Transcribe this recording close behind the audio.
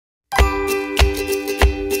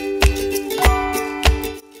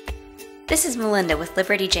This is Melinda with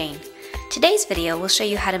Liberty Jane. Today's video will show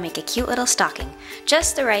you how to make a cute little stocking,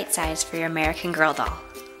 just the right size for your American Girl doll.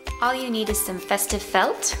 All you need is some festive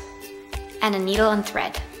felt and a needle and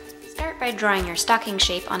thread. Start by drawing your stocking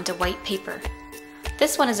shape onto white paper.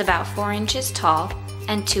 This one is about 4 inches tall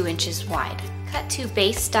and 2 inches wide. Cut 2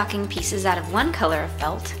 base stocking pieces out of one color of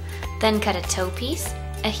felt, then cut a toe piece,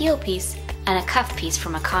 a heel piece, and a cuff piece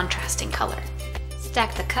from a contrasting color.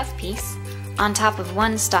 Stack the cuff piece on top of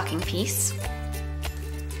one stocking piece.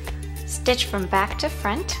 Stitch from back to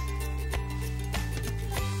front.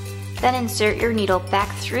 Then insert your needle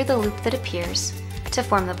back through the loop that appears to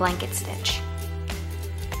form the blanket stitch.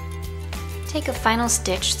 Take a final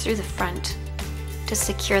stitch through the front to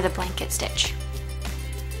secure the blanket stitch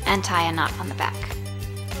and tie a knot on the back.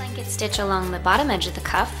 Blanket stitch along the bottom edge of the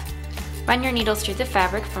cuff. Run your needle through the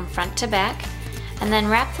fabric from front to back and then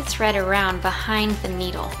wrap the thread around behind the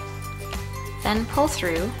needle. Then pull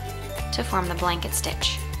through to form the blanket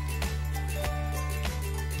stitch.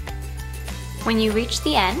 When you reach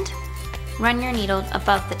the end, run your needle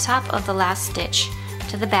above the top of the last stitch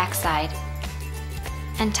to the back side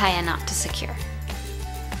and tie a knot to secure.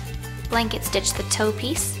 Blanket stitch the toe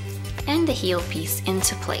piece and the heel piece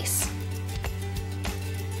into place.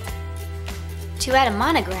 To add a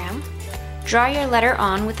monogram, draw your letter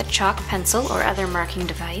on with a chalk pencil or other marking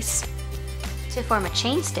device. To form a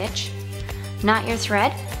chain stitch, knot your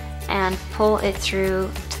thread and pull it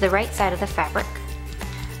through to the right side of the fabric.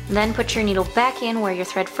 Then put your needle back in where your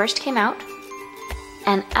thread first came out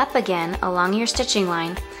and up again along your stitching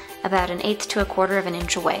line about 1/8 to 1/4 of an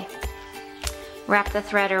inch away. Wrap the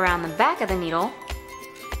thread around the back of the needle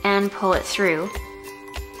and pull it through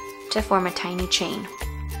to form a tiny chain.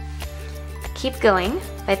 Keep going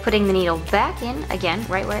by putting the needle back in again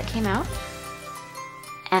right where it came out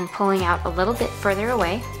and pulling out a little bit further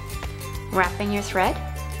away, wrapping your thread,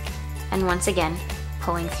 and once again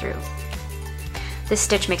pulling through. This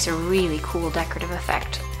stitch makes a really cool decorative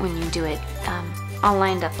effect when you do it all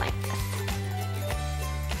lined up like this.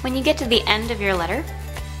 When you get to the end of your letter,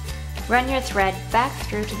 run your thread back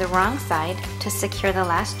through to the wrong side to secure the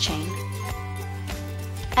last chain,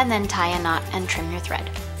 and then tie a knot and trim your thread.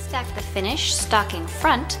 Stack the finished stocking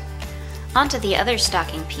front onto the other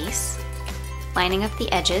stocking piece, lining up the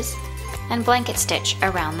edges, and blanket stitch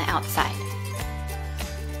around the outside.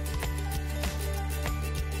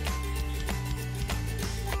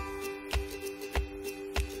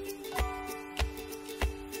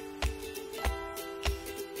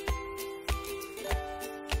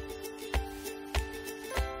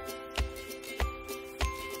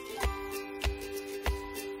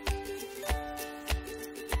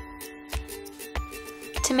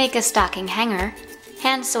 To make a stocking hanger,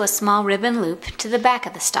 hand sew a small ribbon loop to the back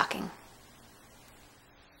of the stocking.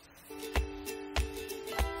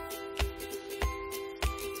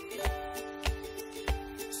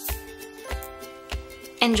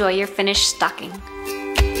 Enjoy your finished stocking.